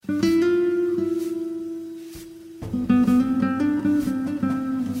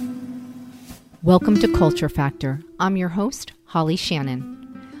Welcome to Culture Factor. I'm your host, Holly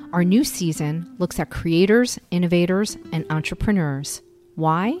Shannon. Our new season looks at creators, innovators, and entrepreneurs.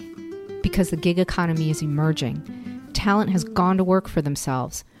 Why? Because the gig economy is emerging. Talent has gone to work for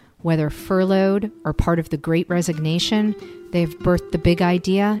themselves. Whether furloughed or part of the Great Resignation, they've birthed the big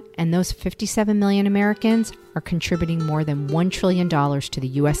idea, and those 57 million Americans are contributing more than $1 trillion to the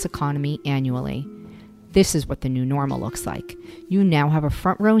U.S. economy annually. This is what the new normal looks like. You now have a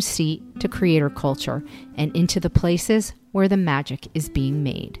front row seat to creator culture and into the places where the magic is being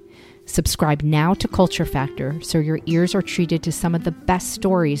made. Subscribe now to Culture Factor so your ears are treated to some of the best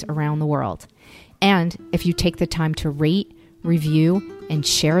stories around the world. And if you take the time to rate, review, and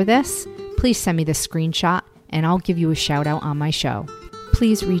share this, please send me the screenshot and I'll give you a shout out on my show.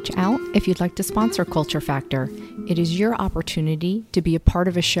 Please reach out if you'd like to sponsor Culture Factor. It is your opportunity to be a part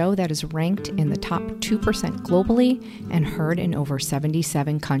of a show that is ranked in the top 2% globally and heard in over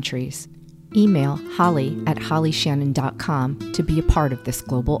 77 countries. Email holly@hollyshannon.com to be a part of this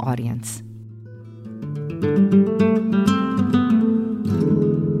global audience.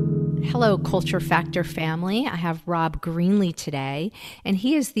 Hello, Culture Factor family. I have Rob Greenlee today, and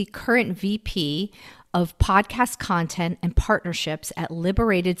he is the current VP of podcast content and partnerships at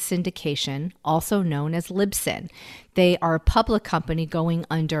Liberated Syndication, also known as Libsyn. They are a public company going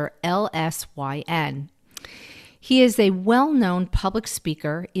under LSYN. He is a well-known public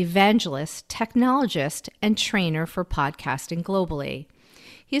speaker, evangelist, technologist, and trainer for podcasting globally.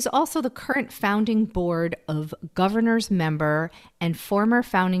 He is also the current founding board of governors member and former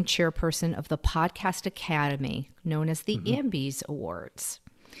founding chairperson of the Podcast Academy, known as the AMBIES Awards.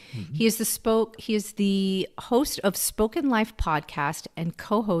 He is the host of Spoken Life podcast and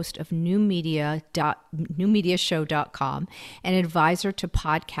co-host of newmediashow.com and advisor to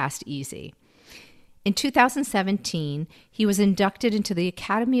Podcast Easy. In 2017, he was inducted into the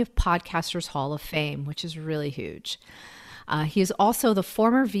Academy of Podcasters Hall of Fame, which is really huge. He is also the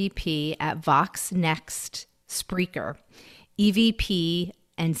former VP at Vox Next Spreaker, EVP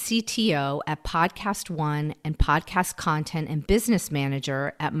and CTO at Podcast One and podcast content and business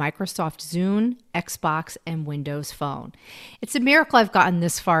manager at Microsoft Zune, Xbox, and Windows Phone. It's a miracle I've gotten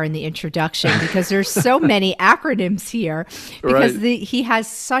this far in the introduction because there's so many acronyms here because he has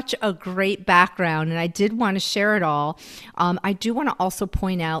such a great background, and I did want to share it all. I do want to also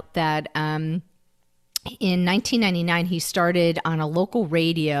point out that in 1999, he started on a local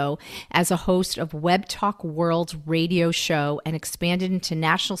radio as a host of Web Talk World's radio show and expanded into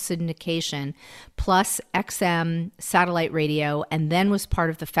national syndication plus XM satellite radio, and then was part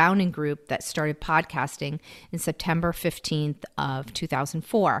of the founding group that started podcasting in September 15th of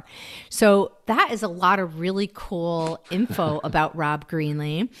 2004. So that is a lot of really cool info about Rob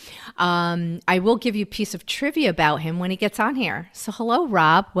Greenlee. I will give you a piece of trivia about him when he gets on here. So hello,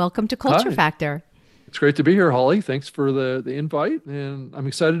 Rob. Welcome to Culture Factor. It's great to be here, Holly. Thanks for the invite, and I'm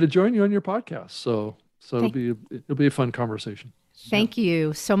excited to join you on your podcast. So it'll be a fun conversation. Thank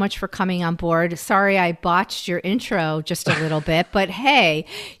you so much for coming on board. Sorry I botched your intro just a little bit, but hey,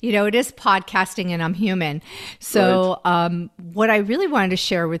 it is podcasting and I'm human. So what I really wanted to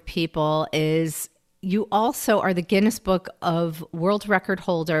share with people is you also are the Guinness Book of World Record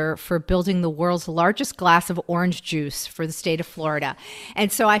holder for building the world's largest glass of orange juice for the state of Florida.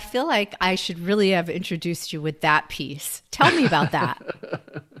 And so I feel like I should really have introduced you with that piece. Tell me about that.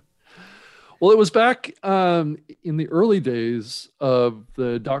 Well, it was back in the early days of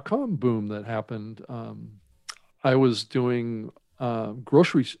the dot-com boom that happened. I was doing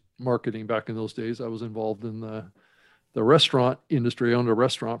grocery marketing back in those days. I was involved in the restaurant industry. I owned a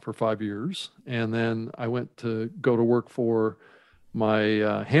restaurant for 5 years. And then I went to go to work for my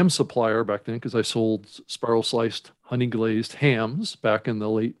ham supplier back then because I sold spiral sliced honey glazed hams back in the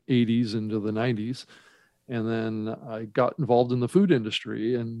late 80s into the 90s. And then I got involved in the food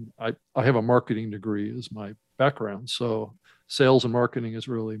industry, and I have a marketing degree as my background. So sales and marketing is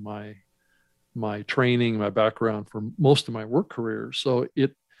really my training, my background for most of my work career. So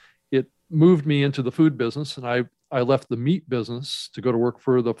it moved me into the food business, and I left the meat business to go to work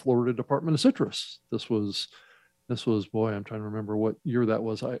for the Florida Department of Citrus. This was, boy, I'm trying to remember what year that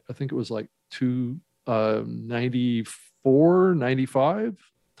was. I think it was like 94, 95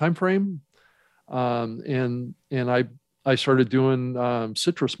 timeframe. And I started doing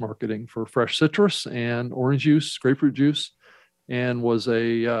citrus marketing for fresh citrus and orange juice, grapefruit juice, and was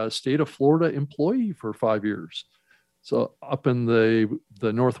a state of Florida employee for 5 years. So up in the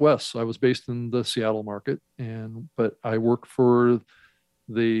Northwest. So I was based in the Seattle market, but I worked for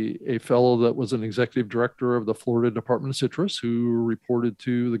a fellow that was an executive director of the Florida Department of Citrus, who reported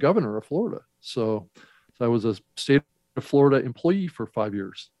to the governor of Florida. So I was a state a Florida employee for 5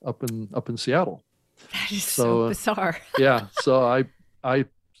 years up in Seattle. That is so bizarre. Yeah. So I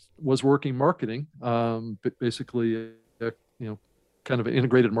was working marketing, basically, kind of an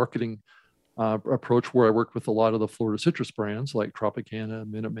integrated marketing approach where I worked with a lot of the Florida citrus brands like Tropicana,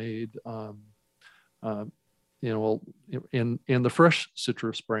 Minute Maid, and the fresh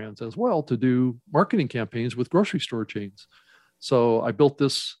citrus brands as well to do marketing campaigns with grocery store chains. So I built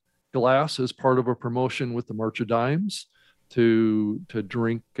this glass as part of a promotion with the March of Dimes to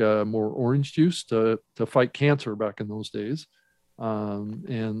drink more orange juice to fight cancer back in those days.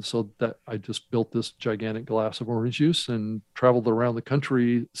 And so that I just built this gigantic glass of orange juice and traveled around the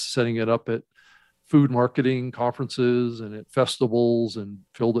country setting it up at food marketing conferences and at festivals and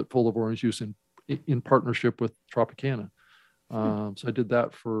filled it full of orange juice in partnership with Tropicana. So I did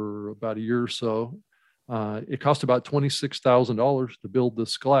that for about a year or so. It cost about $26,000 to build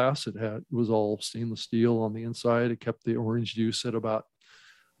this glass. It was all stainless steel on the inside. It kept the orange juice at about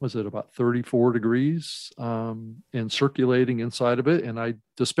 34 degrees and circulating inside of it. And I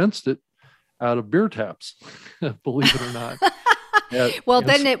dispensed it out of beer taps, believe it or not.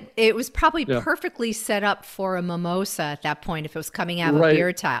 Then it was probably perfectly set up for a mimosa at that point if it was coming out of a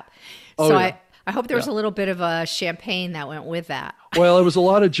beer tap. So I hope there was a little bit of a champagne that went with that. Well, it was a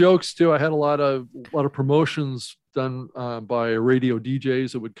lot of jokes too. I had a lot of promotions done by radio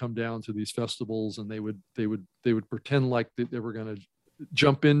DJs that would come down to these festivals, and they would pretend like they were going to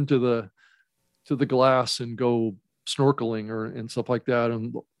jump into the glass and go snorkeling and stuff like that,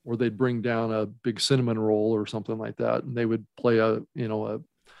 or they'd bring down a big cinnamon roll or something like that, and they would play a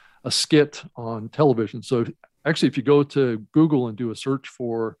skit on television. So actually, if you go to Google and do a search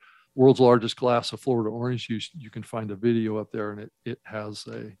for world's largest glass of Florida orange juice, you can find a video up there, and it has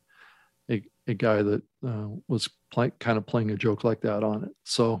a guy that was kind of playing a joke like that on it.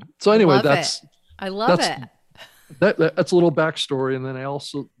 So anyway, I love it. That's a little backstory. And then I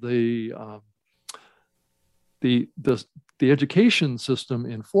also the education system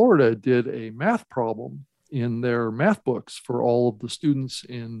in Florida did a math problem in their math books for all of the students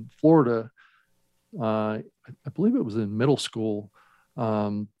in Florida. I believe it was in middle school,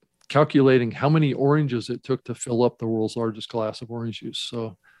 calculating how many oranges it took to fill up the world's largest glass of orange juice.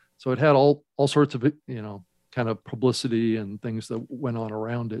 So it had all sorts of, kind of publicity and things that went on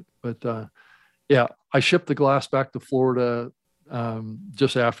around it. But I shipped the glass back to Florida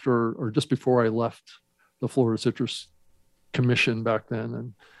just before I left the Florida Citrus Commission back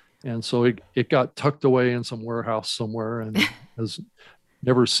then. And so it got tucked away in some warehouse somewhere and has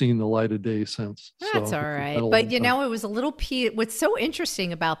never seen the light of day since. That's all right. But it was a little what's so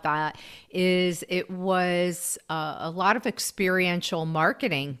interesting about that is it was a lot of experiential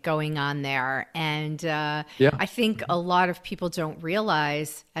marketing going on there. And I think a lot of people don't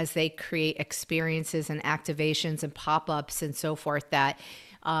realize as they create experiences and activations and pop-ups and so forth that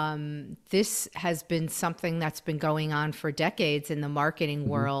this has been something that's been going on for decades in the marketing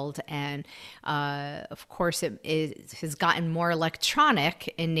world. And of course, it has gotten more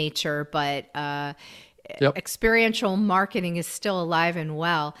electronic in nature, but experiential marketing is still alive and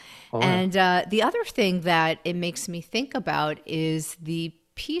well. And the other thing that it makes me think about is the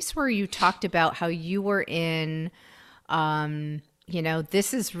piece where you talked about how you were in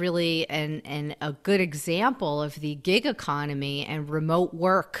this is really a good example of the gig economy and remote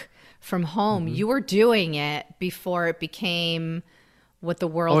work from home. You were doing it before it became what the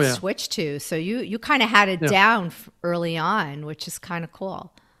world switched to. So you kind of had it down early on, which is kind of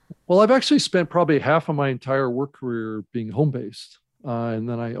cool. Well, I've actually spent probably half of my entire work career being home-based. And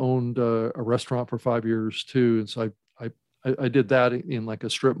then I owned a restaurant for 5 years too. And so I did that in like a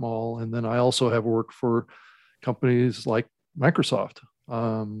strip mall. And then I also have worked for companies like Microsoft.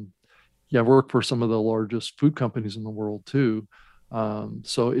 I've worked for some of the largest food companies in the world too.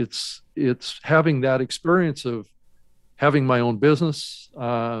 So it's having that experience of having my own business,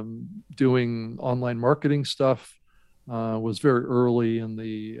 doing online marketing stuff, was very early in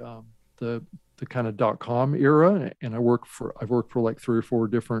the kind of .com era. And I've worked for like 3 or 4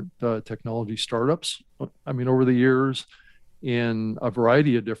 different technology startups. I mean, over the years, in a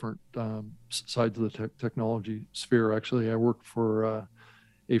variety of different sides of the technology sphere. Actually, I worked for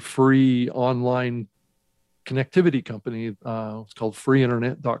a free online connectivity company. It's called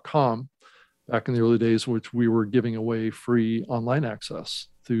freeinternet.com back in the early days, which we were giving away free online access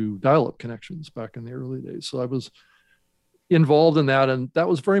through dial-up connections back in the early days. So I was involved in that, and that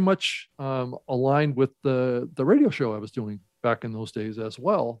was very much aligned with the radio show I was doing back in those days as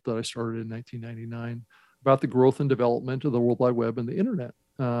well, that I started in 1999. About the growth and development of the World Wide Web and the internet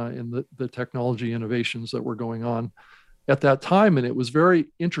and the technology innovations that were going on at that time. And it was very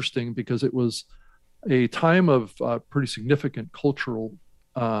interesting because it was a time of pretty significant cultural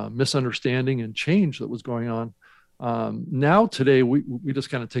misunderstanding and change that was going on. Now today we just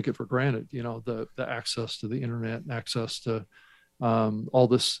kind of take it for granted, the access to the internet and access to all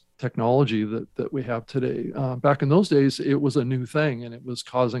this technology that we have today. Back in those days, it was a new thing, and it was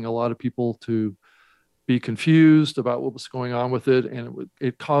causing a lot of people to be confused about what was going on with it, and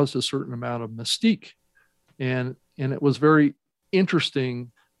it caused a certain amount of mystique, and it was very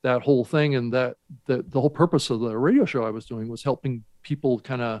interesting, that whole thing, and that the whole purpose of the radio show I was doing was helping people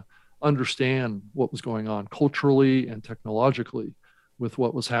kind of understand what was going on culturally and technologically with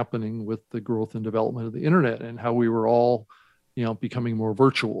what was happening with the growth and development of the internet, and how we were all becoming more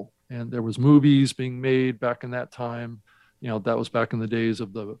virtual. And there was movies being made back in that time. That was back in the days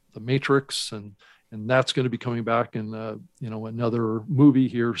of the Matrix, and that's going to be coming back in another movie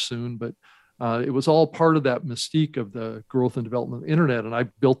here soon. But it was all part of that mystique of the growth and development of the internet. And I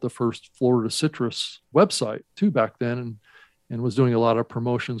built the first Florida Citrus website too back then, and was doing a lot of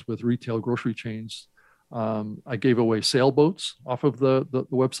promotions with retail grocery chains. I gave away sailboats off of the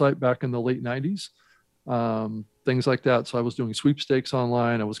website back in the late 90s, things like that. So I was doing sweepstakes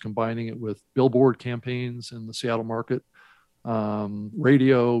online. I was combining it with billboard campaigns in the Seattle market,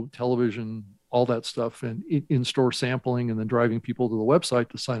 radio, television, all that stuff, and in-store sampling, and then driving people to the website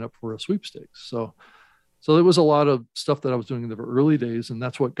to sign up for a sweepstakes. So there was a lot of stuff that I was doing in the early days, and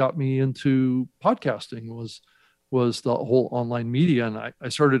that's what got me into podcasting was the whole online media. And I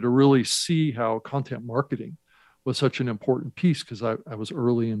started to really see how content marketing was such an important piece, because I was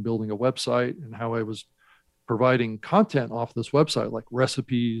early in building a website, and how I was providing content off this website, like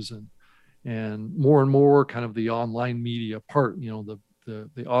recipes and more kind of the online media part,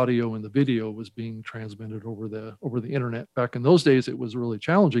 the audio and the video was being transmitted over the internet. Back in those days, it was really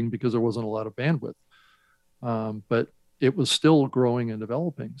challenging because there wasn't a lot of bandwidth, but it was still growing and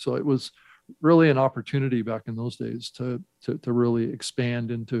developing. So it was really an opportunity back in those days to really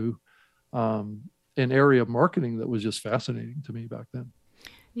expand into an area of marketing that was just fascinating to me back then.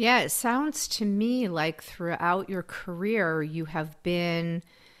 Yeah, it sounds to me like throughout your career, you have been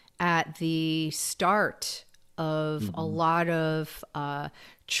at the start of a lot of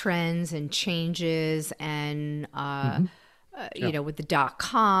trends and changes, and with the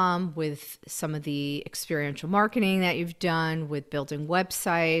 .com, with some of the experiential marketing that you've done, with building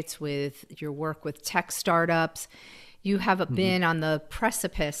websites, with your work with tech startups. You have been on the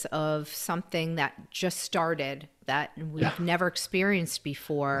precipice of something that just started, that we've never experienced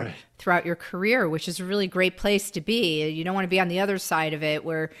before throughout your career, which is a really great place to be. You don't want to be on the other side of it,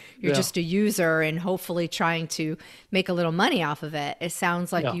 where you're just a user and hopefully trying to make a little money off of it. It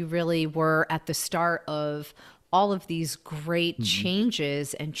sounds like you really were at the start of all of these great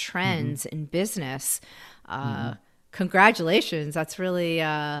changes and trends in business. Congratulations. That's really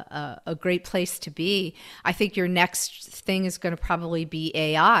a great place to be. I think your next thing is going to probably be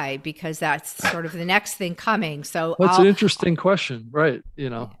AI, because that's sort of the next thing coming. So that's an interesting question, right?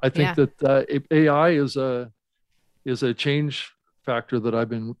 I think that AI is a change factor that I've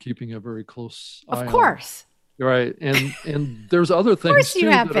been keeping a very close eye on. Of course. Right. And there's other things too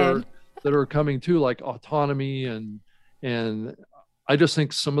that are coming too, like autonomy, and I just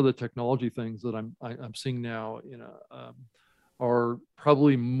think some of the technology things that I'm seeing now, are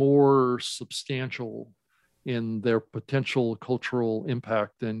probably more substantial in their potential cultural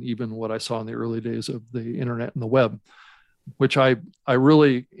impact than even what I saw in the early days of the internet and the web, which I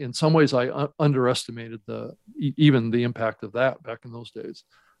really, in some ways, I underestimated even the impact of that back in those days.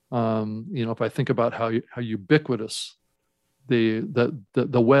 If I think about how ubiquitous the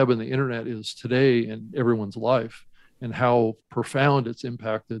web and the internet is today in everyone's life, and how profound it's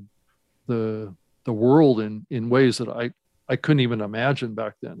impacted the world in ways that I couldn't even imagine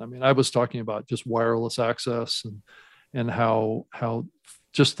back then. I mean, I was talking about just wireless access and how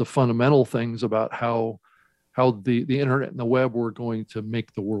just the fundamental things about how the internet and the web were going to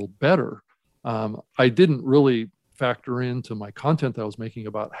make the world better. I didn't really factor into my content that I was making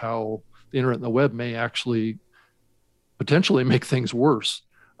about how the internet and the web may actually potentially make things worse.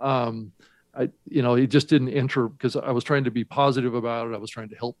 It just didn't enter, because I was trying to be positive about it. I was trying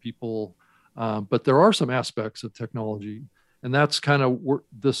to help people. But there are some aspects of technology, and that's kind of where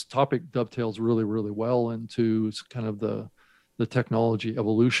this topic dovetails really, really well into kind of the technology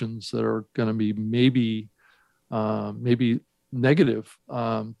evolutions that are going to be maybe negative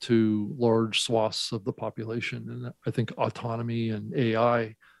to large swaths of the population. And I think autonomy and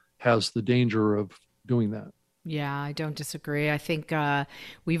AI has the danger of doing that. Yeah, I don't disagree. I think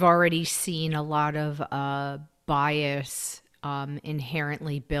we've already seen a lot of bias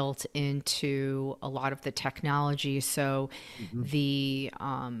inherently built into a lot of the technology. So the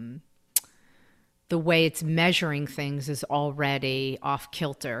the way it's measuring things is already off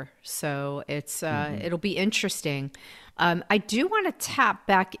kilter. So it'll be interesting. I do want to tap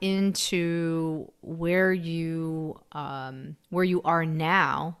back into where you are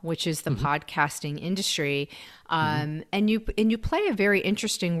now, which is the podcasting industry, and you play a very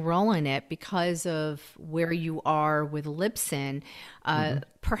interesting role in it because of where you are with Libsyn.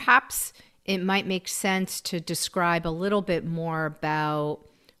 Perhaps it might make sense to describe a little bit more about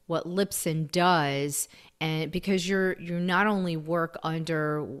what Libsyn does, and because you not only work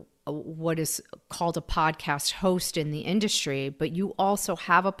under what is called a podcast host in the industry, but you also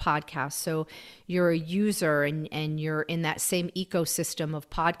have a podcast. So you're a user and you're in that same ecosystem of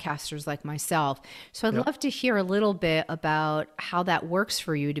podcasters like myself. So I'd love to hear a little bit about how that works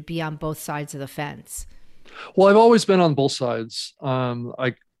for you to be on both sides of the fence. Well, I've always been on both sides.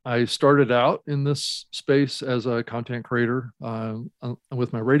 I started out in this space as a content creator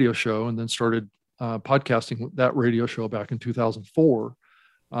with my radio show, and then started podcasting that radio show back in 2004.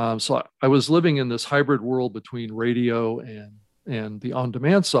 So I was living in this hybrid world between radio and the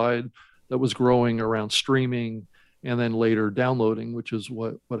on-demand side that was growing around streaming and then later downloading, which is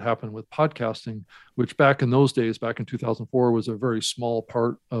what happened with podcasting, which back in those days, back in 2004, was a very small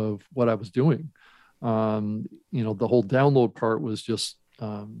part of what I was doing. The whole download part was just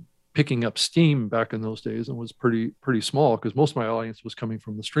picking up steam back in those days, and was pretty small, because most of my audience was coming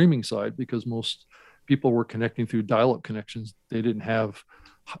from the streaming side, because most people were connecting through dial-up connections. They didn't have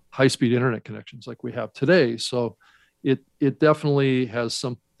high-speed internet connections like we have today. So it definitely has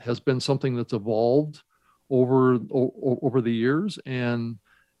been something that's evolved over the years, and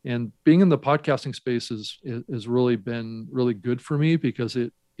being in the podcasting space has really been really good for me, because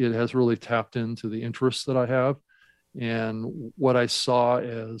it has really tapped into the interests that I have and what I saw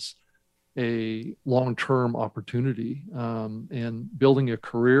as a long-term opportunity, and building a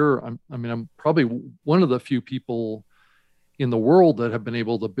career. I'm probably one of the few people in the world that have been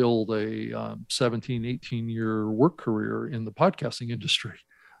able to build a 17, 18-year work career in the podcasting industry.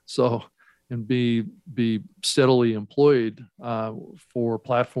 So, and be steadily employed for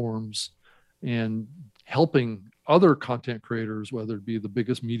platforms and helping other content creators, whether it be the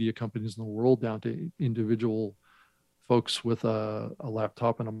biggest media companies in the world down to individual folks with a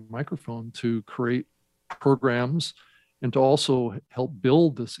laptop and a microphone, to create programs and to also help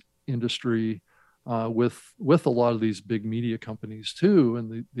build this industry with a lot of these big media companies too,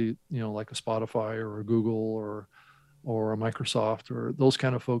 and the like a Spotify or a Google or a Microsoft, or those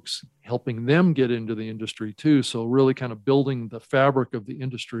kind of folks, helping them get into the industry too. So really kind of building the fabric of the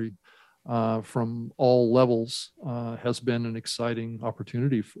industry from all levels has been an exciting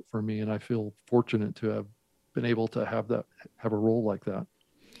opportunity for me, and I feel fortunate to have been able to have a role like that.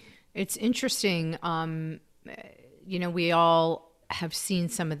 It's interesting. We all have seen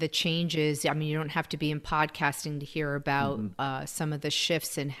some of the changes. I mean, you don't have to be in podcasting to hear about some of the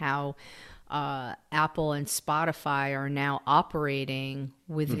shifts in how Apple and Spotify are now operating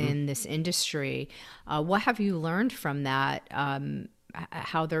within this industry. What have you learned from that?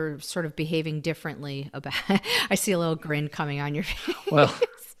 How they're sort of behaving differently about I see a little grin coming on your face.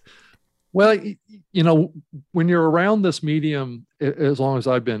 Well, when you're around this medium, as long as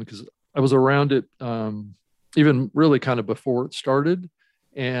I've been, because I was around it even really kind of before it started,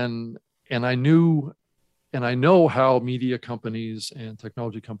 and I knew, and I know how media companies and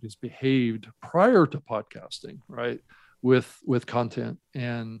technology companies behaved prior to podcasting, right? With content,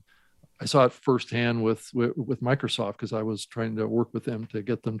 and I saw it firsthand with Microsoft, because I was trying to work with them to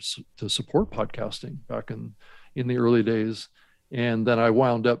get them to support podcasting back in the early days, and then I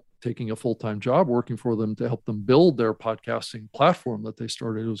wound up taking a full-time job working for them to help them build their podcasting platform that they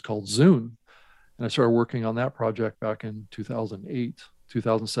started. It was called Zune. And I started working on that project back in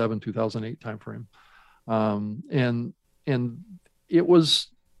 2007, 2008 timeframe. And it was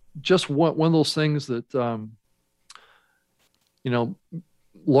just one of those things that,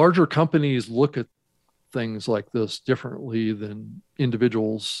 larger companies look at things like this differently than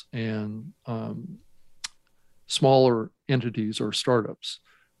individuals and smaller entities or startups.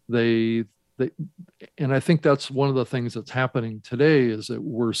 And I think that's one of the things that's happening today, is that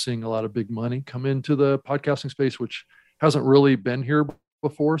we're seeing a lot of big money come into the podcasting space, which hasn't really been here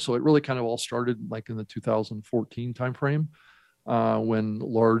before. So it really kind of all started like in the 2014 timeframe, when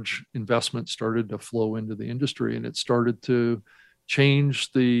large investments started to flow into the industry, and it started to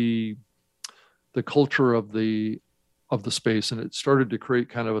change the culture of the space, and it started to create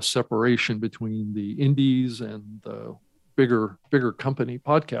kind of a separation between the indies and the bigger company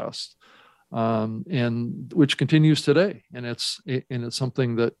podcasts, and which continues today. And it's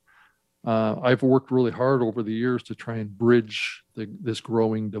something that I've worked really hard over the years to try and bridge this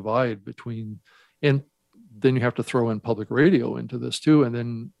growing divide between And then you have to throw in public radio into this too. And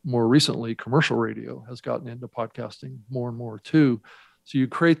then more recently, commercial radio has gotten into podcasting more and more too. So you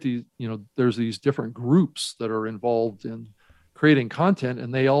create these, there's these different groups that are involved in creating content,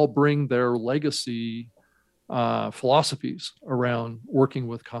 and they all bring their legacy philosophies around working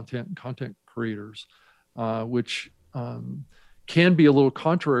with content and content creators, which can be a little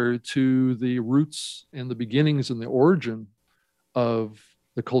contrary to the roots and the beginnings and the origin of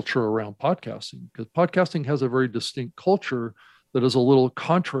the culture around podcasting, because podcasting has a very distinct culture that is a little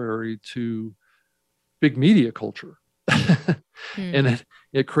contrary to big media culture. And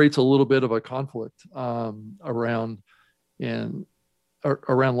it creates a little bit of a conflict around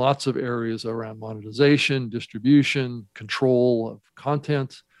lots of areas around monetization, distribution, control of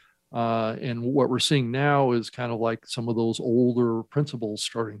content. And what we're seeing now is kind of like some of those older principles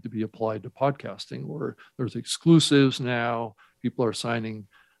starting to be applied to podcasting, where there's exclusives now. People are signing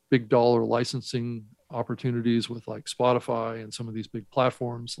big dollar licensing opportunities with like Spotify and some of these big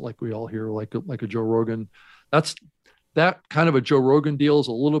platforms, like we all hear, like a Joe Rogan. That kind of a Joe Rogan deal is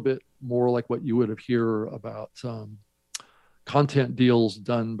a little bit more like what you would have hear about content deals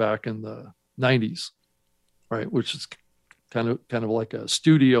done back in the 90s, right? Which is kind of like a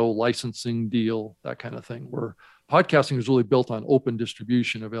studio licensing deal, that kind of thing, where podcasting is really built on open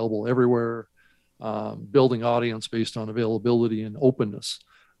distribution, available everywhere, building audience based on availability and openness.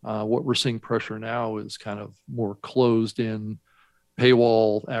 What we're seeing pressure now is kind of more closed in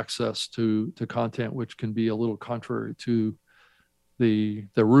paywall access to content, which can be a little contrary to the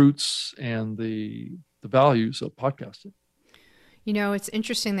roots and the values of podcasting. It's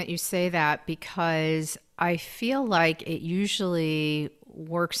interesting that you say that, because I feel like it usually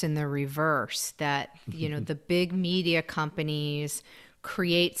works in the reverse, that, the big media companies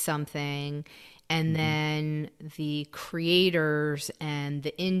create something, and then the creators and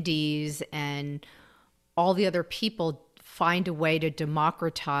the indies and all the other people find a way to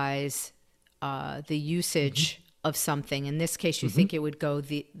democratize the usage of something. In this case, you think it would go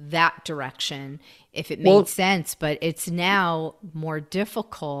that direction if it made sense, but it's now more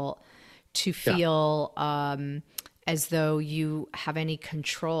difficult to feel as though you have any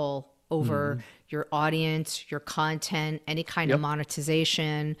control over your audience, your content, any kind of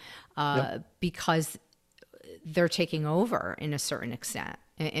monetization, because they're taking over in a certain extent.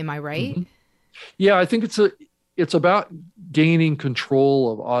 Am I right? Yeah, I think it's about gaining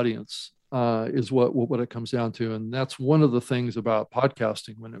control of audience. Is what it comes down to, and that's one of the things about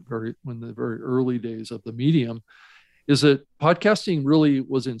podcasting when the very early days of the medium, is that podcasting really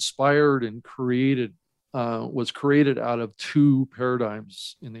was inspired and created out of two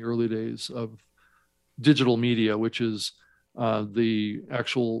paradigms in the early days of digital media, which is the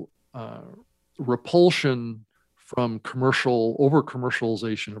actual repulsion from over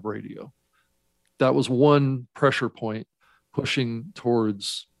commercialization of radio. That was one pressure point pushing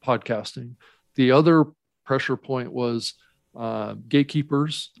towards podcasting. The other pressure point was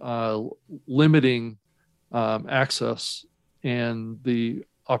gatekeepers limiting access and the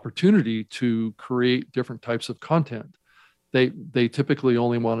opportunity to create different types of content. They typically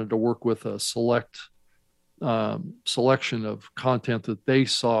only wanted to work with a select selection of content that they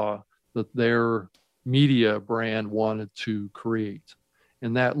saw that their media brand wanted to create,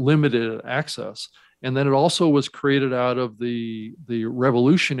 and that limited access. And then it also was created out of the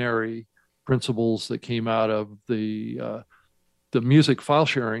revolutionary principles that came out of the music file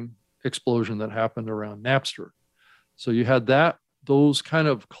sharing explosion that happened around Napster. So you had those kind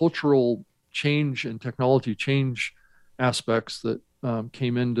of cultural change and technology change aspects that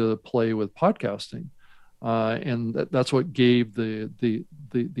came into play with podcasting, and that's what gave the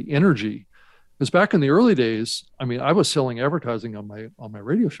energy. Because back in the early days, I mean, I was selling advertising on my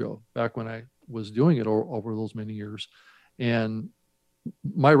radio show back when I was doing it over those many years, and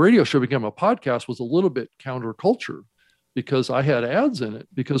my radio show became a podcast was a little bit counterculture because I had ads in it.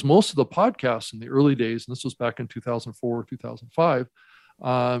 Because most of the podcasts in the early days, and this was back in 2004, 2005,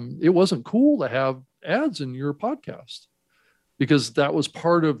 it wasn't cool to have ads in your podcast, because that was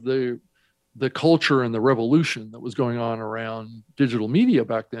part of the culture and the revolution that was going on around digital media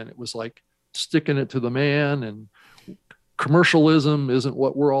back then. It was like sticking it to the man, and commercialism isn't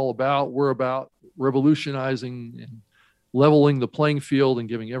what we're all about. We're about revolutionizing and leveling the playing field and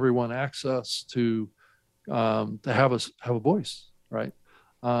giving everyone access to have a voice, right?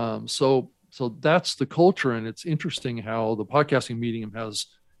 So that's the culture, and it's interesting how the podcasting medium has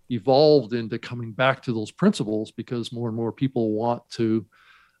evolved into coming back to those principles, because more and more people want to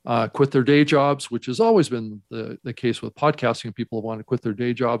quit their day jobs, which has always been the case with podcasting. People want to quit their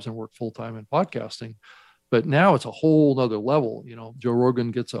day jobs and work full-time in podcasting. But now it's a whole nother level. Joe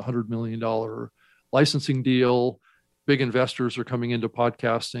Rogan gets $100 million licensing deal. Big investors are coming into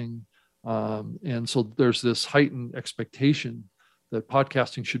podcasting. And so there's this heightened expectation that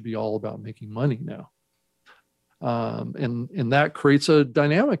podcasting should be all about making money now. And that creates a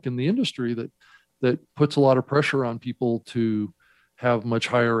dynamic in the industry that puts a lot of pressure on people to have much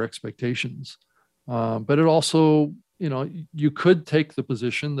higher expectations. But it also, you could take the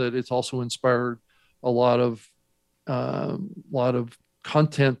position that it's also inspired a lot of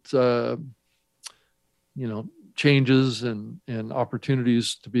content, changes and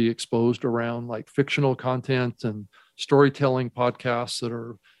opportunities to be exposed around like fictional content and storytelling podcasts that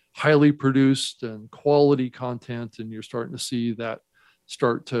are highly produced and quality content. And you're starting to see that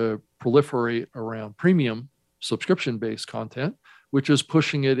start to proliferate around premium subscription-based content, which is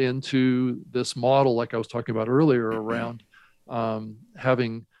pushing it into this model, like I was talking about earlier, around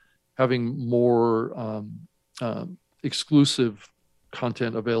having more exclusive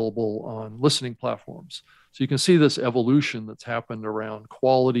content available on listening platforms. So you can see this evolution that's happened around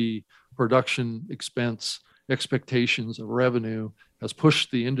quality, production, expense, expectations of revenue has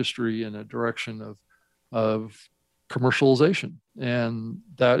pushed the industry in a direction of commercialization. And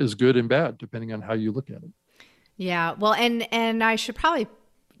that is good and bad, depending on how you look at it. Yeah. Well, and I should probably,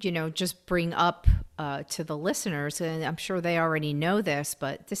 just bring up to the listeners, and I'm sure they already know this,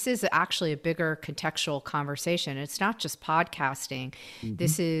 but this is actually a bigger contextual conversation. It's not just podcasting. Mm-hmm.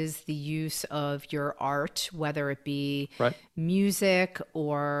 This is the use of your art, whether it be music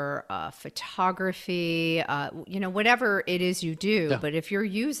or photography, whatever it is you do. Yeah. But if you're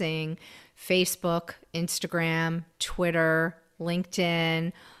using Facebook, Instagram, Twitter,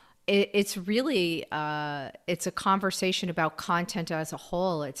 LinkedIn, it's really, it's a conversation about content as a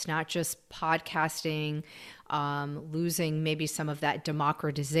whole. It's not just podcasting, losing maybe some of that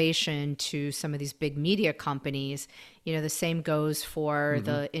democratization to some of these big media companies. The same goes for mm-hmm.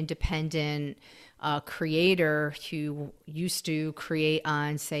 the independent creator who used to create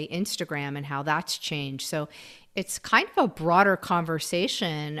on, say, Instagram, and how that's changed. So it's kind of a broader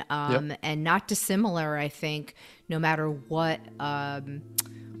conversation, and not dissimilar, I think, no matter what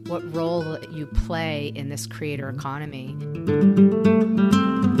role you play in this creator economy.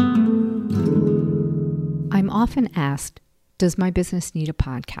 I'm often asked, does my business need a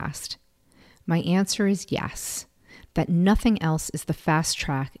podcast? My answer is yes, that nothing else is the fast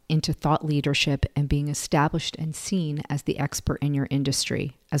track into thought leadership and being established and seen as the expert in your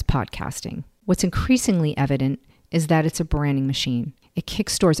industry as podcasting. What's increasingly evident is that it's a branding machine. It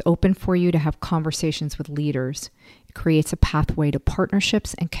kicks doors open for you to have conversations with leaders. It creates a pathway to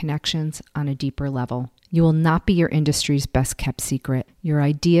partnerships and connections on a deeper level. You will not be your industry's best kept secret. Your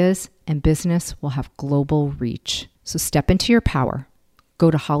ideas and business will have global reach. So step into your power. Go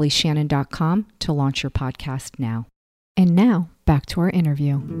to hollyshannon.com to launch your podcast now. And now, back to our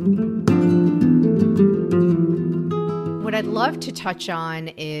interview. What I'd love to touch on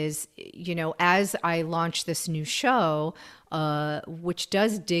is, as I launch this new show, which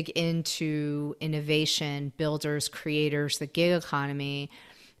does dig into innovation, builders, creators, the gig economy,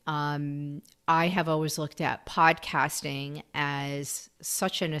 I have always looked at podcasting as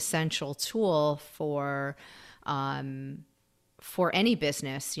such an essential tool for any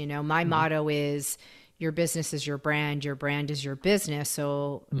business. My mm-hmm. motto is, your business is your brand is your business.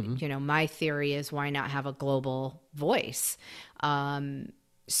 So, mm-hmm. My theory is, why not have a global voice?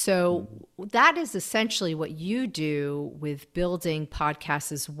 So that is essentially what you do with building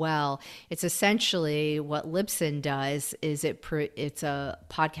podcasts as well. It's essentially what Libsyn does. Is it's a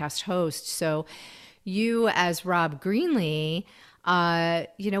podcast host. So you, as Rob Greenlee,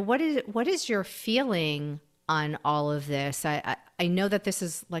 what is your feeling on all of this? I know that this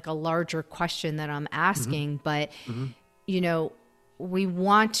is like a larger question that I'm asking, mm-hmm. but mm-hmm. We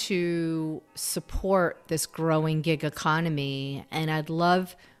want to support this growing gig economy, and I'd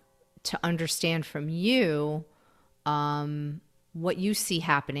love to understand from you what you see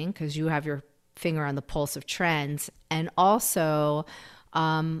happening, because you have your finger on the pulse of trends, and also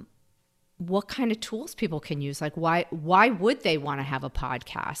what kind of tools people can use. Like, why would they want to have a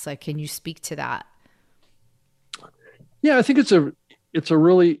podcast? Like, can you speak to that? Yeah, I think it's a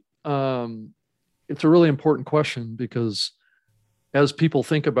really important question, because as people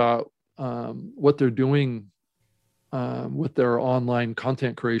think about what they're doing with their online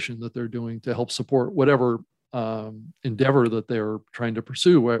content creation that they're doing to help support whatever endeavor that they're trying to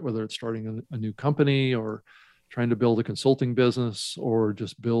pursue, whether it's starting a new company or trying to build a consulting business or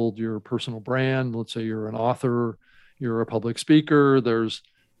just build your personal brand. Let's say you're an author, you're a public speaker. There's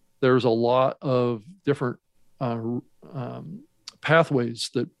a lot of different pathways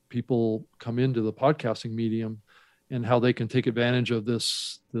that people come into the podcasting medium. and how they can take advantage of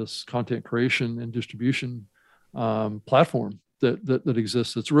this content creation and distribution platform that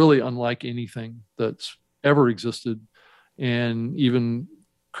exists. It's really unlike anything that's ever existed, and even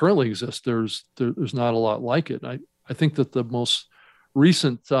currently exists. There's not a lot like it. I think that the most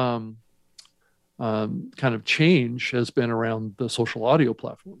recent kind of change has been around the social audio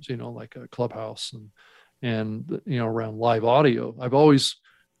platforms, like a Clubhouse and around live audio. I've always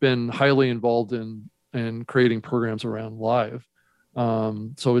been highly involved in creating programs around live.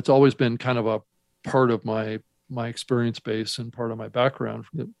 So it's always been kind of a part of my experience base and part of my background,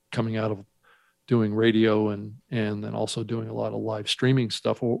 coming out of doing radio and then also doing a lot of live streaming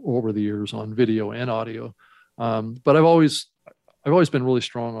stuff over the years on video and audio. But I've always been really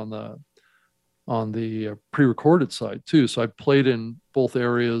strong on the pre-recorded side too. So I've played in both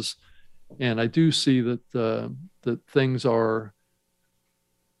areas, and I do see that things are,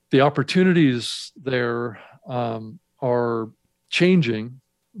 the opportunities there are changing,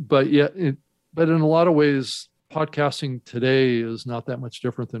 but in a lot of ways, podcasting today is not that much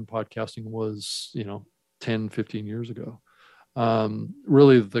different than podcasting was, 10, 15 years ago.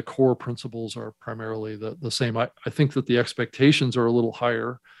 Really, the core principles are primarily the same. I think that the expectations are a little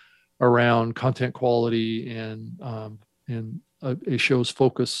higher around content quality and a show's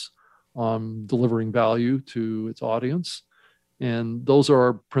focus on delivering value to its audience. And those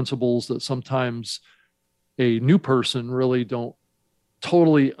are principles that sometimes a new person really don't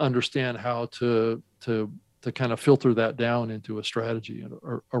totally understand how to kind of filter that down into a strategy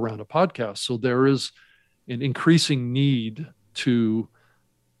around a podcast. So there is an increasing need to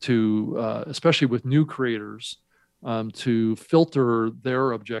especially with new creators, to filter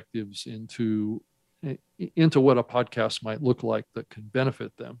their objectives into what a podcast might look like that can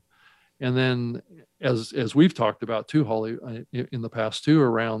benefit them. And then, as we've talked about too, Holly, in the past too,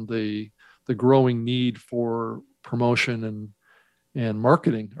 around the growing need for promotion and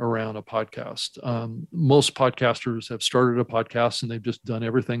marketing around a podcast. Most podcasters have started a podcast and they've just done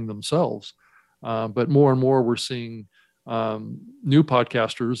everything themselves. But more and more, we're seeing new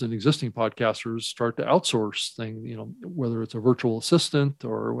podcasters and existing podcasters start to outsource things. Whether it's a virtual assistant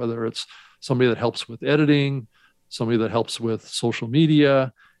or whether it's somebody that helps with editing, somebody that helps with social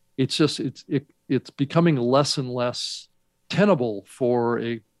media. It's becoming less and less tenable for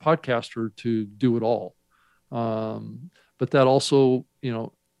a podcaster to do it all. But that also,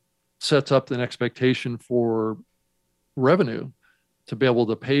 sets up an expectation for revenue to be able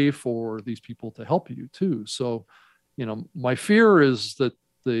to pay for these people to help you too. So, my fear is that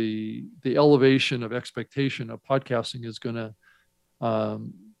the elevation of expectation of podcasting is going to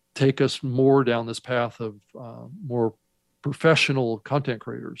take us more down this path of more professional content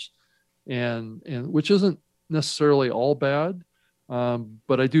creators, and which isn't necessarily all bad,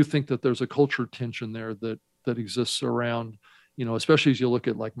 but I do think that there's a culture tension there that exists around, especially as you look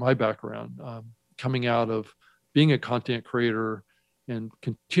at like my background, coming out of being a content creator and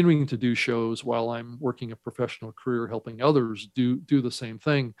continuing to do shows while I'm working a professional career, helping others do the same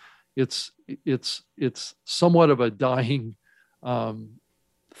thing. It's somewhat of a dying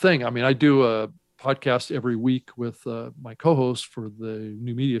thing. I mean, I do a podcast every week with my co-host for the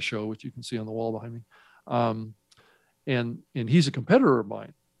New Media Show, which you can see on the wall behind me. And he's a competitor of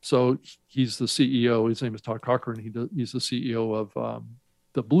mine. So he's the CEO. His name is Todd Cochran. He's the CEO of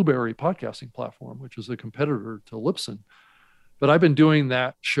the Blueberry podcasting platform, which is a competitor to Libsyn. But I've been doing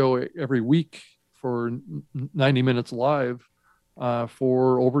that show every week for 90 minutes live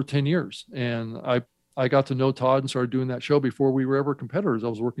for over 10 years. And I got to know Todd and started doing that show before we were ever competitors. I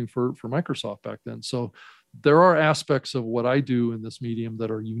was working for Microsoft back then. So there are aspects of what I do in this medium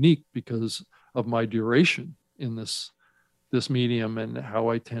that are unique because of my duration in this medium and how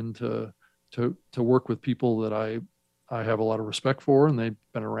I tend to work with people that I have a lot of respect for, and they've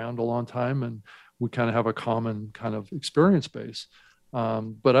been around a long time, and we kind of have a common kind of experience base.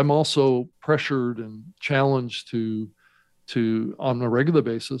 But I'm also pressured and challenged to on a regular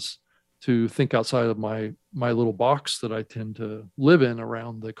basis to think outside of my little box that I tend to live in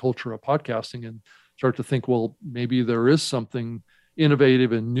around the culture of podcasting, and start to think, well, maybe there is something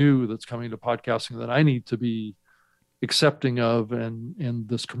innovative and new that's coming to podcasting that I need to be accepting of. And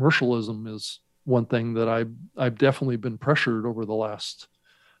this commercialism is one thing that I've definitely been pressured over the last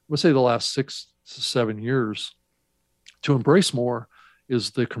 6 to 7 years to embrace more,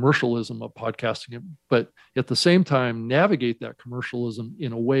 is the commercialism of podcasting, but at the same time navigate that commercialism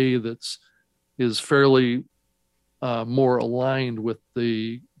in a way is fairly more aligned with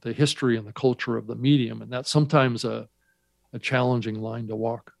the history and the culture of the medium. And that's sometimes a challenging line to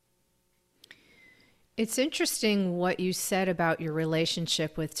walk. It's interesting what you said about your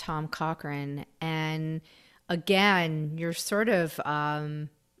relationship with Tom Cochran. And again, you're sort of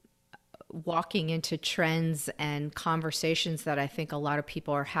walking into trends and conversations that I think a lot of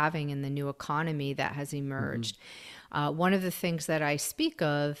people are having in the new economy that has emerged. One of the things that I speak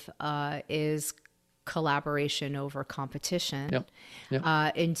of is collaboration over competition. Yep. Yep.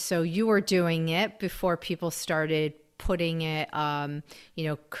 And so you were doing it before people started putting it,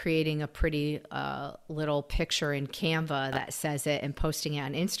 creating a pretty little picture in Canva that says it and posting it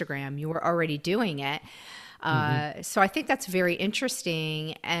on Instagram. You were already doing it. So I think that's very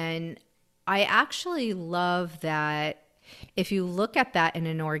interesting. And I actually love that if you look at that in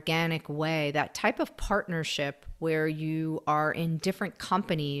an organic way, that type of partnership where you are in different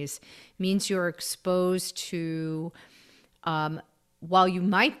companies means you're exposed to, while you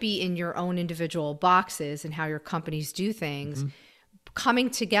might be in your own individual boxes and how your companies do things, coming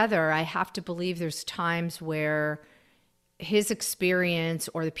together, I have to believe there's times where his experience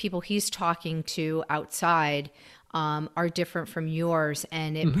or the people he's talking to outside are different from yours.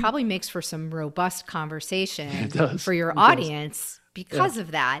 And it probably makes for some robust conversation for your audience because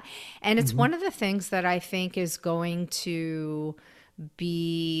of that. And it's one of the things that I think is going to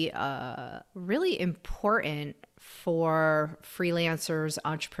be really important for freelancers,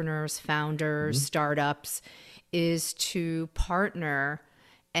 entrepreneurs, founders, startups, is to partner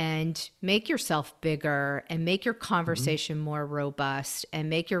and make yourself bigger and make your conversation more robust and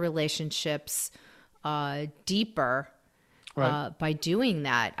make your relationships deeper by doing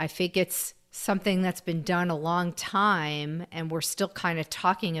that. I think it's something that's been done a long time and we're still kind of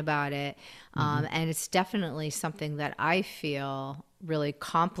talking about it. And it's definitely something that I feel really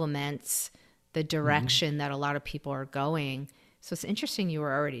complements the direction that a lot of people are going. So it's interesting you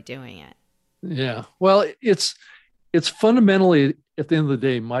were already doing it. Yeah. Well, it's fundamentally, at the end of the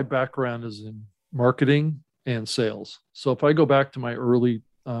day, my background is in marketing and sales. So if I go back to my early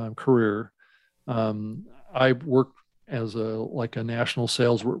career, I worked as a national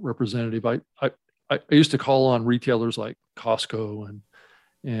sales representative. I used to call on retailers like Costco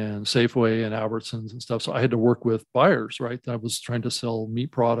and Safeway and Albertsons and stuff. So I had to work with buyers, right? I was trying to sell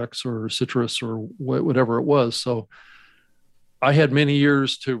meat products or citrus or whatever it was. So I had many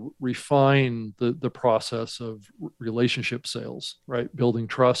years to refine the process of relationship sales, right? Building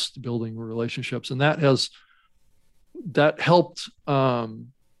trust, building relationships. And that helped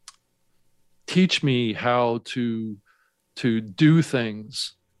teach me how to do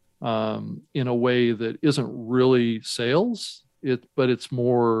things in a way that isn't really sales, but it's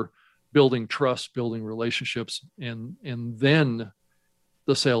more building trust, building relationships, and then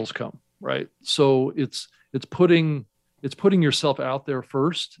the sales come, right? So it's putting yourself out there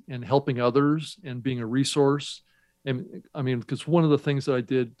first and helping others and being a resource. And I mean, because one of the things that I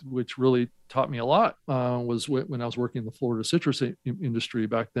did, which really taught me a lot, was when I was working in the Florida citrus industry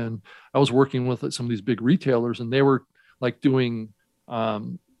back then. I was working with some of these big retailers, and they were like doing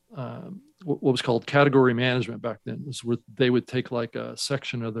what was called category management back then. It was where they would take like a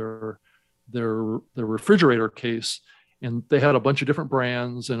section of their refrigerator case, and they had a bunch of different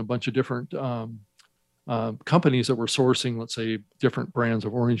brands and a bunch of different companies that were sourcing, let's say, different brands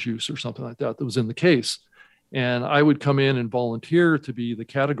of orange juice or something like that was in the case. And I would come in and volunteer to be the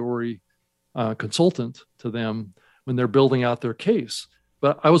category consultant to them when they're building out their case.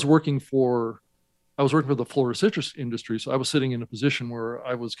 But I was working for the Florida citrus industry. So I was sitting in a position where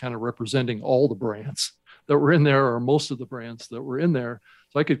I was kind of representing all the brands that were in there, or most of the brands that were in there.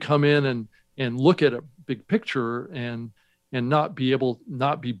 So I could come in and look at a big picture and not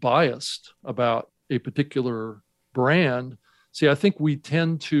be biased about a particular brand. See, I think we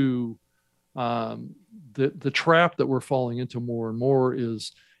tend to, the trap that we're falling into more and more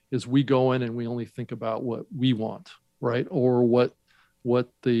is we go in and we only think about what we want, right? Or what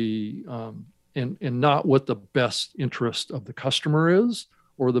the, and not what the best interest of the customer is,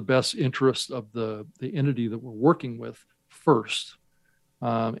 or the best interest of the entity that we're working with first.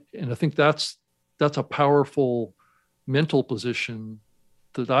 And I think that's a powerful mental position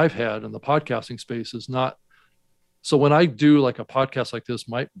that I've had in the podcasting space. Is not, so when I do like a podcast like this,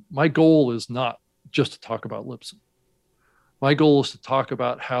 my goal is not just to talk about Libsyn. My goal is to talk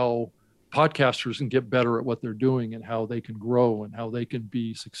about how podcasters can get better at what they're doing and how they can grow and how they can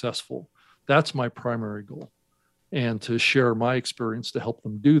be successful. That's my primary goal, and to share my experience to help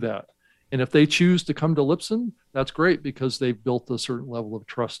them do that. And if they choose to come to Libsyn, that's great, because they've built a certain level of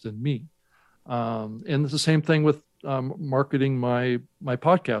trust in me. And it's the same thing with marketing my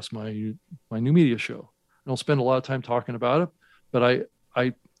podcast, my new media show. I don't spend a lot of time talking about it, but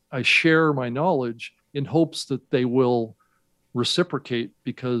I share my knowledge in hopes that they will reciprocate,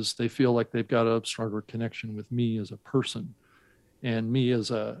 because they feel like they've got a stronger connection with me as a person. and me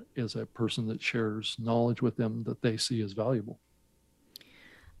as a person that shares knowledge with them that they see as valuable.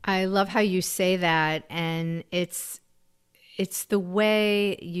 I love how you say that, and it's the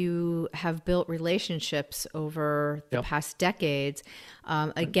way you have built relationships over the Yeah. past decades.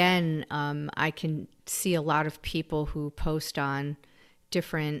 Again, I can see a lot of people who post on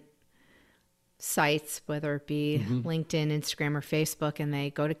different sites, whether it be Mm-hmm. LinkedIn, Instagram, or Facebook, and they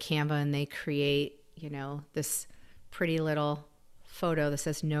go to Canva and they create, this pretty little photo that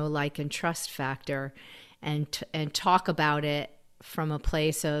says "no like and trust factor," and talk about it from a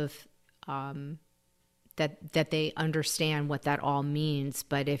place of that they understand what that all means.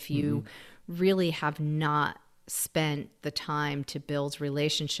 But if you Mm-hmm. really have not spent the time to build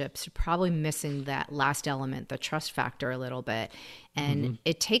relationships, you're probably missing that last element, the trust factor, a little bit. And Mm-hmm.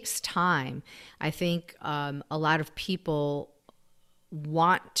 it takes time. I think a lot of people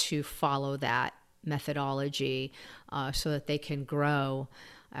want to follow that methodology so that they can grow.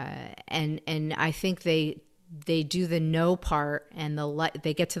 And I think they do the no part and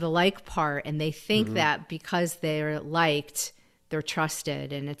they get to the like part, and they think Mm-hmm. that because they're liked, they're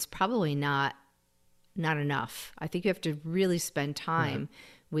trusted, and it's probably not enough. I think you have to really spend Right. time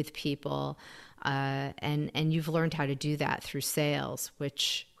with people, and you've learned how to do that through sales,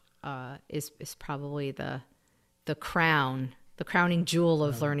 which is probably the crowning jewel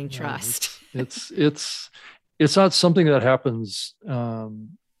of learning Yeah, trust. it's not something that happens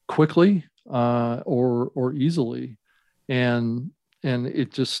quickly or easily, and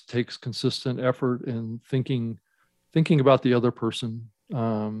it just takes consistent effort and thinking about the other person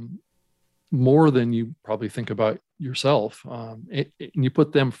more than you probably think about yourself, and you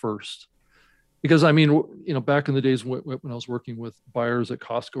put them first. Because I mean, back in the days when I was working with buyers at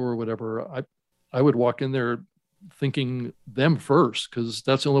Costco or whatever, I would walk in there thinking them first because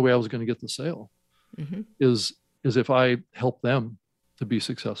that's the only way I was going to get the sale Hmm. is if I help them to be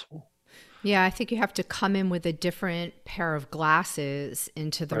successful. Yeah, I think you have to come in with a different pair of glasses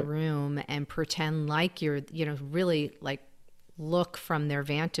into the Right. room and pretend like you're, really like look from their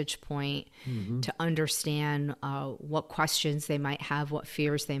vantage point Mm-hmm. to understand what questions they might have, what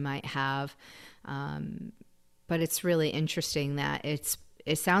fears they might have. But it's really interesting that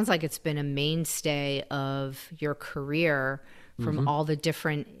it sounds like it's been a mainstay of your career from Mm-hmm. all the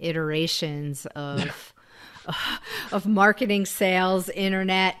different iterations Yeah. of marketing, sales,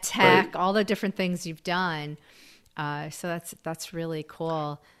 internet, Right. tech, all the different things you've done. So that's really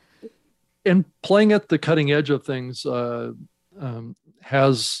cool. And playing at the cutting edge of things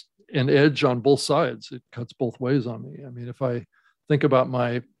has an edge on both sides. It cuts both ways on me. I mean, if I think about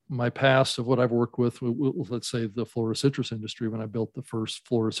my past of what I've worked with, let's say the Florida citrus industry, when I built the first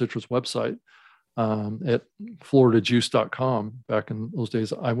Florida citrus website at floridajuice.com back in those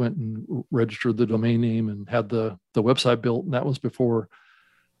days, I went and registered the domain name and had the website built, and that was before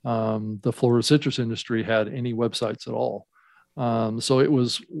the Florida citrus industry had any websites at all. So it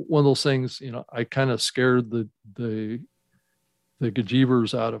was one of those things, I kind of scared the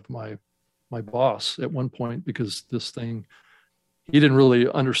gajivers out of my boss at one point because this thing, he didn't really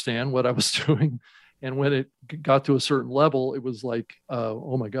understand what I was doing. And when it got to a certain level, it was like,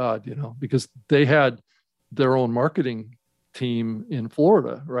 oh my God, because they had their own marketing team in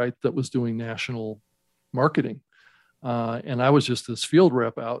Florida, right, that was doing national marketing. And I was just this field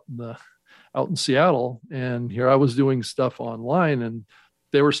rep out in Seattle, and here I was doing stuff online, and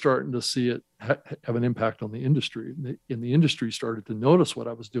they were starting to see it have an impact on the industry. And the industry started to notice what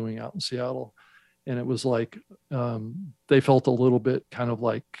I was doing out in Seattle, and it was like they felt a little bit kind of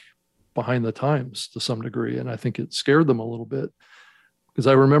like behind the times to some degree, and I think it scared them a little bit because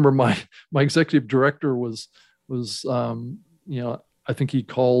I remember my executive director was I think he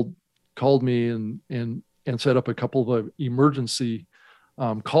called me and set up a couple of emergency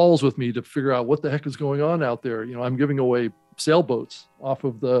calls with me to figure out what the heck is going on out there. I'm giving away sailboats off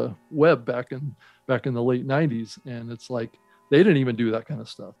of the web back in the late 90s, and it's like they didn't even do that kind of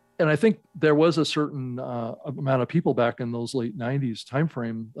stuff. And I think there was a certain amount of people back in those late 90s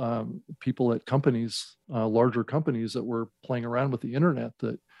timeframe, people at companies, larger companies that were playing around with the internet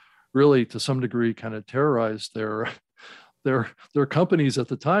that really to some degree kind of terrorized their companies at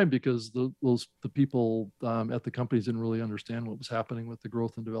the time because the people at the companies didn't really understand what was happening with the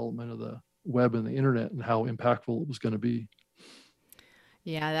growth and development of the web and the internet and how impactful it was going to be.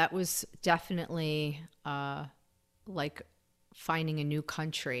 Yeah, that was definitely like finding a new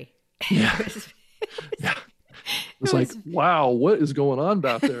country. Yeah. it was, Yeah. it It's like, was wow, what is going on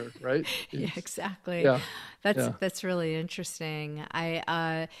out there? Right. yeah, It's, exactly. yeah. That's Yeah. that's really interesting.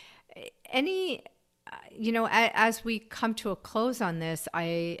 I any as we come to a close on this,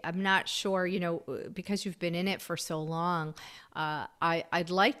 I'm not sure, because you've been in it for so long, I'd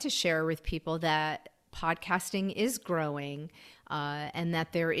like to share with people that podcasting is growing, and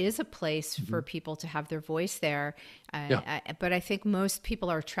that there is a place for people to have their voice there. Yeah. But I think most people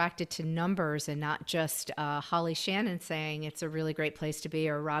are attracted to numbers and not just Holly Shannon saying it's a really great place to be,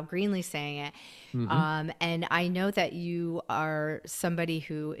 or Rob Greenlee saying it. Hmm. And I know that you are somebody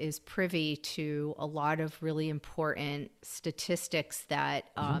who is privy to a lot of really important statistics that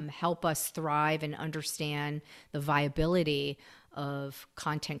help us thrive and understand the viability of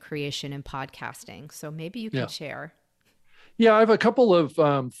content creation and podcasting. So maybe you can Yeah. share. Yeah, I have a couple of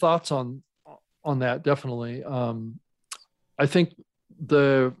thoughts on that. Definitely, I think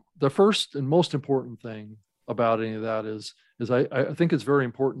the first and most important thing about any of that is I think it's very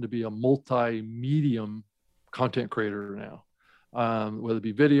important to be a multi-medium content creator now, whether it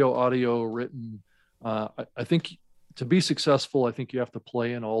be video, audio, written. I think to be successful, I think you have to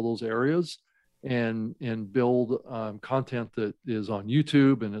play in all those areas and build content that is on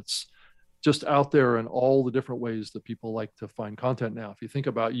YouTube, and it's just out there in all the different ways that people like to find content now. If you think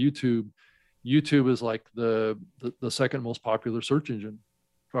about YouTube, YouTube is like the second most popular search engine,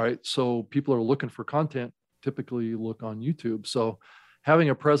 right? So people are looking for content, typically look on YouTube. So having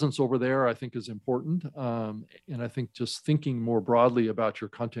a presence over there, I think, is important. And I think just thinking more broadly about your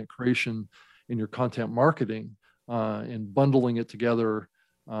content creation and your content marketing, and bundling it together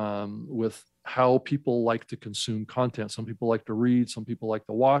with how people like to consume content. Some people like to read, some people like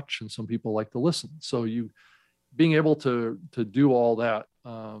to watch, and some people like to listen. So you being able to do all that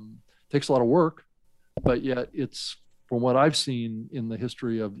takes a lot of work, but yet it's, from what I've seen in the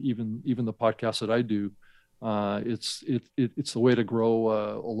history of even the podcasts that I do, it's the way to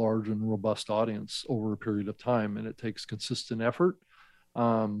grow a large and robust audience over a period of time, and it takes consistent effort.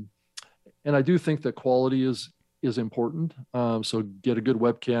 And I do think that quality is important. So get a good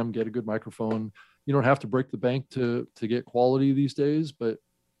webcam, get a good microphone. You don't have to break the bank to get quality these days, but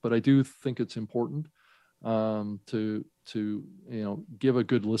I do think it's important to give a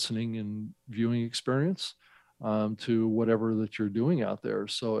good listening and viewing experience to whatever that you're doing out there.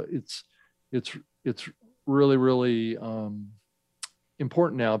 So it's really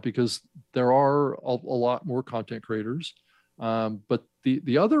important now, because there are a lot more content creators. But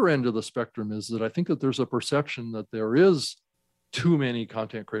the other end of the spectrum is that I think that there's a perception that there is too many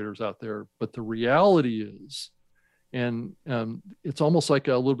content creators out there, but the reality is, and it's almost like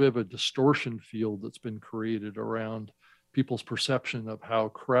a little bit of a distortion field that's been created around people's perception of how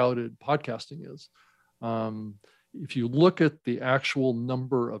crowded podcasting is. If you look at the actual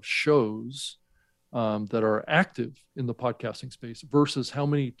number of shows that are active in the podcasting space versus how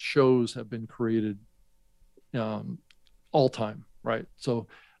many shows have been created all time, right? So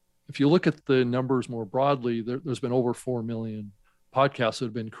if you look at the numbers more broadly, there's been over 4 million podcasts that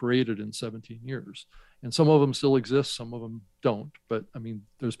have been created in 17 years. And some of them still exist, some of them don't. But I mean,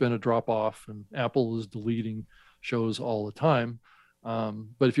 there's been a drop off, and Apple is deleting shows all the time.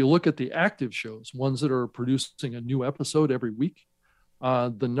 But if you look at the active shows, ones that are producing a new episode every week,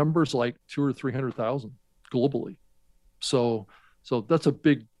 the number's like 200,000 or 300,000 globally. So that's a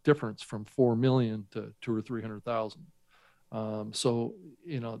big difference from 4 million to 200,000 or 300,000. So,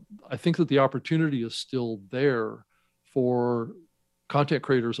 I think that the opportunity is still there for content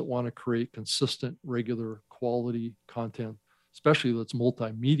creators that want to create consistent, regular, quality content, especially that's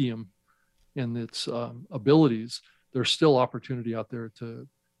multi-medium in its abilities. There's still opportunity out there to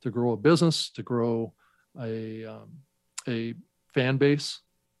grow a business, to grow a fan base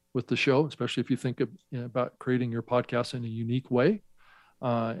with the show, especially if you think about creating your podcast in a unique way,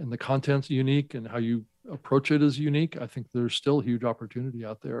 and the content's unique and how you approach it is unique. I think there's still huge opportunity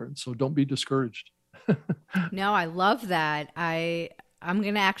out there. And so don't be discouraged. No, I love that. I'm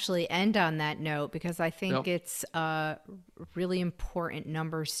going to actually end on that note, because I think it's really important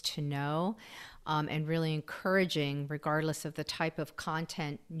numbers to know, and really encouraging, regardless of the type of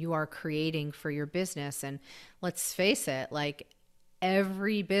content you are creating for your business. And let's face it, like,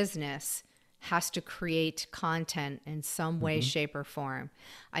 every business has to create content in some way, shape, or form.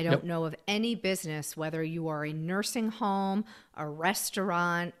 I don't know of any business, whether you are a nursing home, a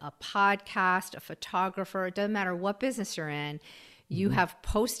restaurant, a podcast, a photographer, it doesn't matter what business you're in, you have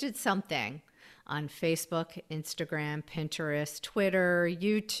posted something on Facebook, Instagram, Pinterest, Twitter,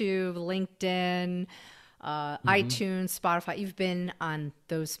 YouTube, LinkedIn, iTunes, Spotify. You've been on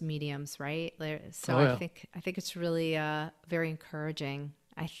those mediums, right? So I think it's really very encouraging.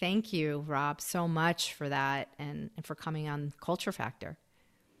 I thank you, Rob, so much for that, and for coming on Culture Factor.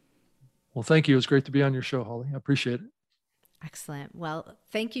 Well, thank you. It was great to be on your show, Holly. I appreciate it. Excellent. Well,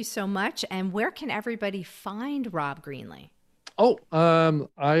 thank you so much. And where can everybody find Rob Greenlee? Oh,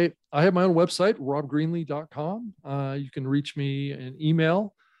 I have my own website, robgreenlee.com. You can reach me an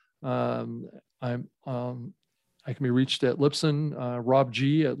email. I can be reached at Libsyn,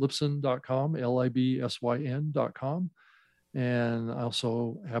 robg@libsyn.com, libsyn.com. And I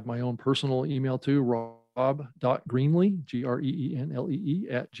also have my own personal email too, rob.greenlee, greenlee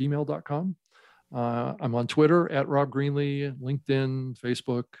 @gmail.com. I'm on Twitter at Rob Greenlee, LinkedIn,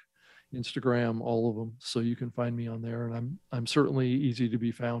 Facebook, Instagram, all of them. So you can find me on there. And I'm certainly easy to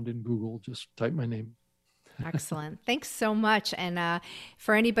be found in Google. Just type my name. Excellent. Thanks so much. And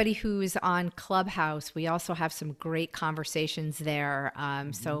for anybody who's on Clubhouse, we also have some great conversations there.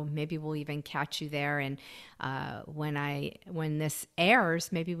 So maybe we'll even catch you there. And when this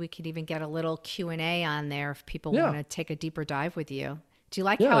airs, maybe we could even get a little Q&A on there if people want to take a deeper dive with you. Do you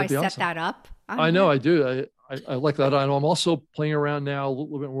like how I set that up? I know I do. I like that. I'm also playing around now a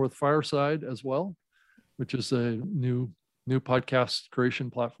little bit more with Fireside as well, which is a new podcast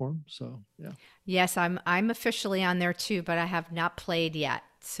creation platform. So yeah. Yes, I'm officially on there too, but I have not played yet.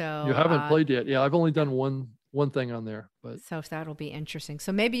 So you haven't played yet? Yeah, I've only done one thing on there, but so that'll be interesting.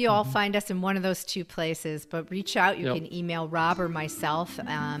 So maybe you all find us in one of those two places, but reach out. You can email Rob or myself,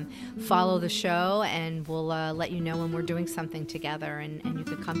 follow the show, and we'll let you know when we're doing something together, and you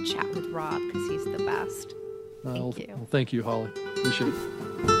can come chat with Rob because he's the best. Thank you. Well, thank you, Holly. Appreciate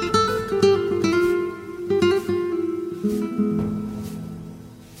it.